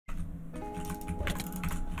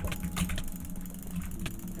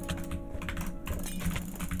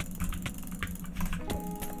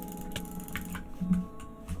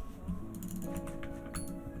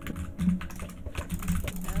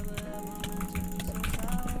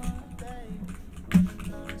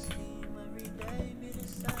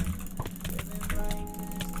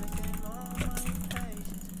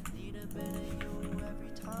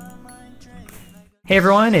Hey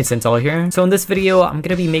everyone, it's Intel here. So in this video, I'm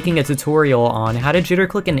gonna be making a tutorial on how to jitter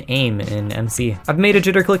click and aim in MC. I've made a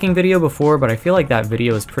jitter clicking video before, but I feel like that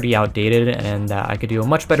video is pretty outdated and that I could do a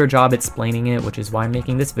much better job explaining it, which is why I'm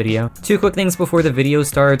making this video. Two quick things before the video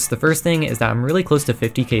starts. The first thing is that I'm really close to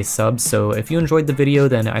 50k subs, so if you enjoyed the video,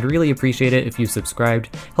 then I'd really appreciate it if you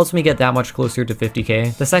subscribed. Helps me get that much closer to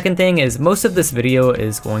 50k. The second thing is most of this video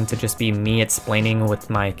is going to just be me explaining with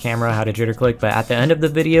my camera how to jitter click, but at the end of the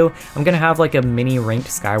video, I'm gonna have like a mini ranked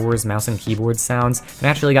Skywars mouse and keyboard sounds, and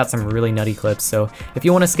I actually got some really nutty clips, so if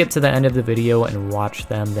you want to skip to the end of the video and watch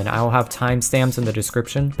them, then I'll have timestamps in the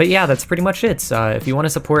description. But yeah, that's pretty much it. If you want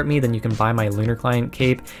to support me, then you can buy my Lunar Client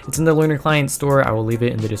cape. It's in the Lunar Client store. I will leave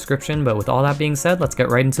it in the description, but with all that being said, let's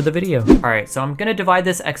get right into the video. Alright, so I'm gonna divide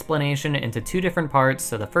this explanation into two different parts.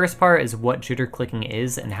 So the first part is what jitter clicking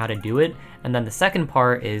is and how to do it, and then the second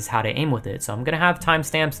part is how to aim with it. So I'm gonna have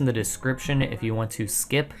timestamps in the description if you want to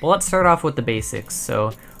skip. But let's start off with the basics.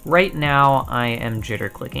 So right now I am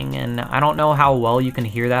jitter clicking, and I don't know how well you can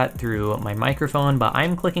hear that through my microphone, but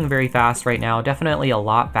I'm clicking very fast right now, definitely a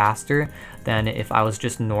lot faster than if I was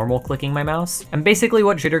just normal clicking my mouse. And basically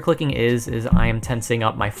what jitter clicking is I am tensing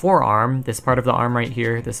up my forearm, this part of the arm right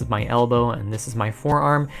here, this is my elbow, and this is my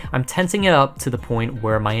forearm. I'm tensing it up to the point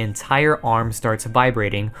where my entire arm starts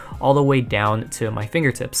vibrating all the way down to my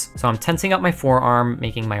fingertips. So I'm tensing up my forearm,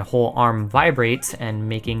 making my whole arm vibrate, and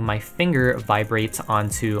making my finger vibrate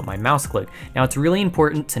onto my mouse click. Now it's really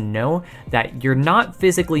important to know that you're not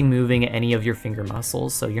physically moving any of your finger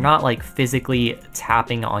muscles, so you're not like physically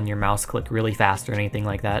tapping on your mouse click really fast or anything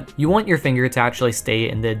like that. You want your finger to actually stay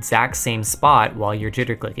in the exact same spot while you're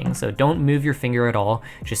jitter clicking, so don't move your finger at all,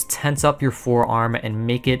 just tense up your forearm and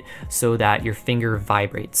make it so that your finger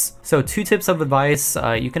vibrates. So two tips of advice,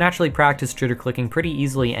 you can actually practice jitter clicking pretty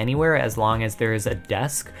easily anywhere as long as there is a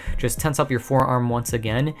desk. Just tense up your forearm once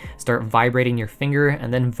again, start vibrating your finger,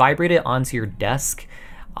 and then vibrate it onto your desk.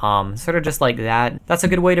 Sort of just like that. That's a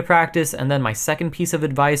good way to practice. And then my second piece of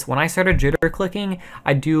advice, when I started jitter clicking,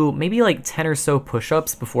 I do maybe like 10 or so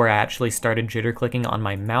push-ups before I actually started jitter clicking on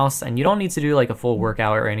my mouse, and you don't need to do like a full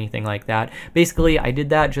workout or anything like that. Basically, I did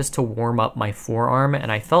that just to warm up my forearm,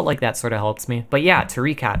 and I felt like that sort of helps me. But yeah, to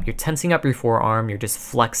recap, you're tensing up your forearm, you're just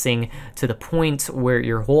flexing to the point where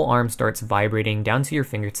your whole arm starts vibrating down to your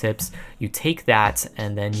fingertips. You take that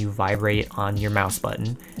and then you vibrate on your mouse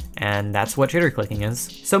button. And that's what jitter clicking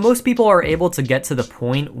is. So most people are able to get to the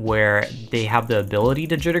point where they have the ability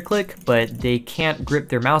to jitter click, but they can't grip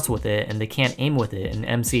their mouse with it and they can't aim with it in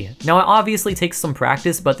MC. Now it obviously takes some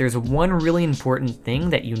practice, but there's one really important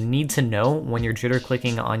thing that you need to know when you're jitter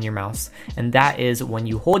clicking on your mouse. And that is when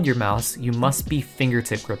you hold your mouse, you must be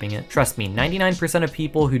fingertip gripping it. Trust me, 99% of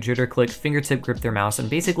people who jitter click fingertip grip their mouse.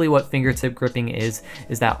 And basically what fingertip gripping is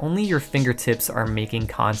that only your fingertips are making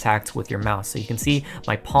contact with your mouse. So you can see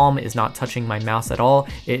my palm is not touching my mouse at all.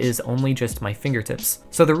 It is only just my fingertips.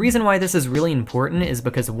 So the reason why this is really important is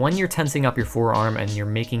because when you're tensing up your forearm and you're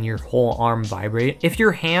making your whole arm vibrate, if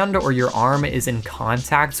your hand or your arm is in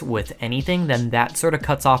contact with anything, then that sort of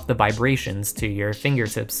cuts off the vibrations to your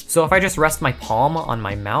fingertips. So if I just rest my palm on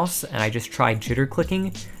my mouse and I just try jitter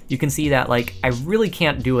clicking, you can see that like I really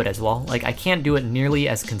can't do it as well. Like I can't do it nearly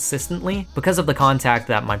as consistently because of the contact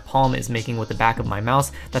that my palm is making with the back of my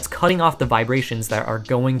mouse. That's cutting off the vibrations that are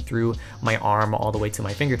going through my arm all the way to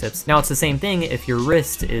my fingertips. Now it's the same thing if your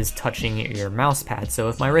wrist is touching your mouse pad. So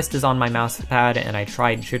if my wrist is on my mouse pad and I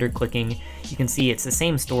tried jitter clicking, you can see it's the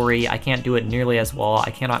same story. I can't do it nearly as well.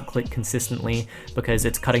 I cannot click consistently because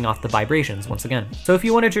it's cutting off the vibrations once again. So if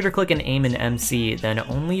you want to jitter click and aim in MC, then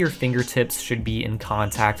only your fingertips should be in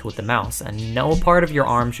contact with the mouse, and no part of your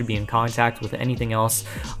arm should be in contact with anything else.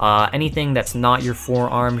 Anything that's not your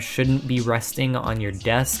forearm shouldn't be resting on your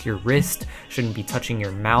desk. Your wrist shouldn't be touching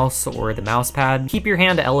your mouse or the mouse pad. Keep your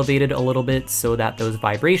hand elevated a little bit so that those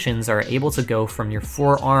vibrations are able to go from your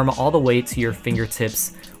forearm all the way to your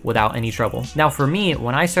fingertips without any trouble. Now for me,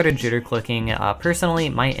 when I started jitter clicking, personally,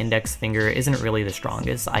 my index finger isn't really the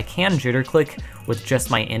strongest. I can jitter click with just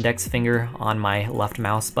my index finger on my left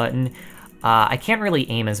mouse button. I can't really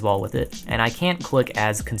aim as well with it, and I can't click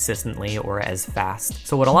as consistently or as fast.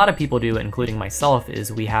 So what a lot of people do, including myself,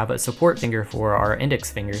 is we have a support finger for our index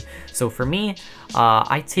finger. So for me,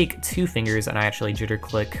 I take two fingers and I actually jitter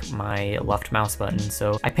click my left mouse button.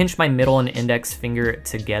 So I pinch my middle and index finger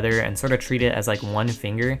together and sort of treat it as like one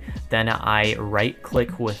finger. Then I right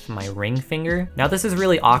click with my ring finger. Now this is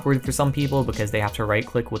really awkward for some people because they have to right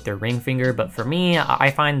click with their ring finger, but for me, I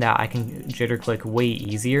find that I can jitter click way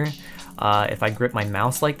easier if I grip my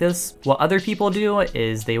mouse like this. What other people do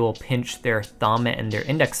is they will pinch their thumb and their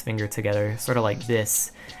index finger together, sort of like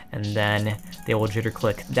this, and then they will jitter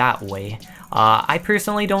click that way. I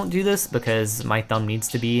personally don't do this because my thumb needs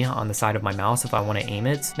to be on the side of my mouse if I want to aim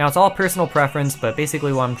it. Now, it's all personal preference, but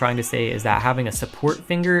basically what I'm trying to say is that having a support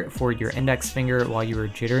finger for your index finger while you are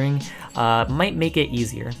jittering might make it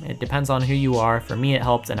easier. It depends on who you are. For me, it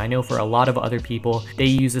helps, and I know for a lot of other people, they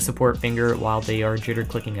use a support finger while they are jitter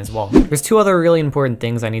clicking as well. There's two other really important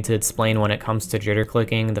things I need to explain when it comes to jitter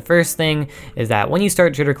clicking. The first thing is that when you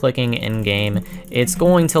start jitter clicking in game, it's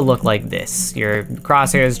going to look like this. Your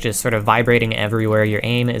crosshairs just sort of vibrating everywhere, your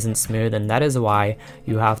aim isn't smooth, and that is why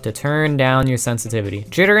you have to turn down your sensitivity.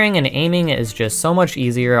 Jittering and aiming is just so much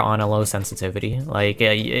easier on a low sensitivity. Like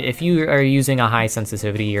if you are using a high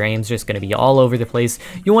sensitivity, your aim's just going to be all over the place.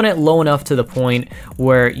 You want it low enough to the point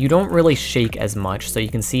where you don't really shake as much. So you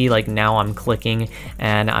can see like now I'm clicking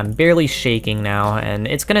and I'm barely shaking now, and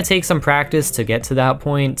it's going to take some practice to get to that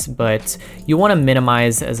point, but you want to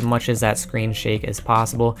minimize as much as that screen shake as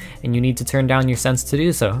possible, and you need to turn down your sense to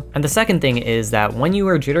do so. And the second thing is that when you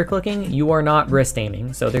are jitter clicking, you are not wrist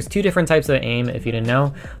aiming. So there's two different types of aim, if you didn't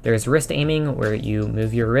know. There's wrist aiming, where you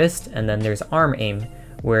move your wrist, and then there's arm aim,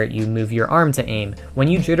 where you move your arm to aim. When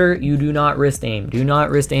you jitter, you do not wrist aim. Do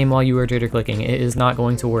not wrist aim while you are jitter clicking. It is not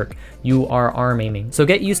going to work. You are arm aiming. So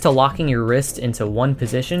get used to locking your wrist into one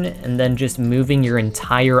position and then just moving your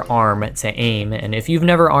entire arm to aim. And if you've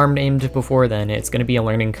never arm aimed before, then it's gonna be a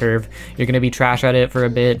learning curve. You're gonna be trash at it for a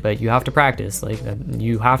bit, but you have to practice. Like,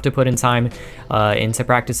 you have to put in time into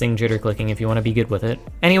practicing jitter clicking if you wanna be good with it.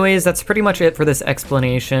 Anyways, that's pretty much it for this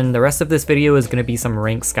explanation. The rest of this video is gonna be some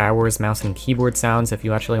ranked Skywars mouse and keyboard sounds if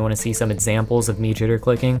you actually want to see some examples of me jitter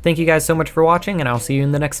clicking. Thank you guys so much for watching, and I'll see you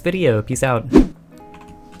in the next video. Peace out.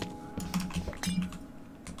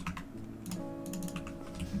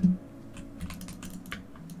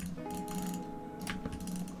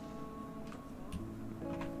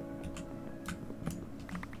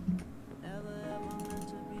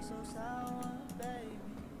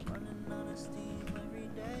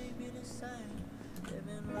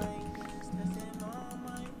 Living like this, testing all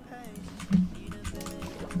my patience.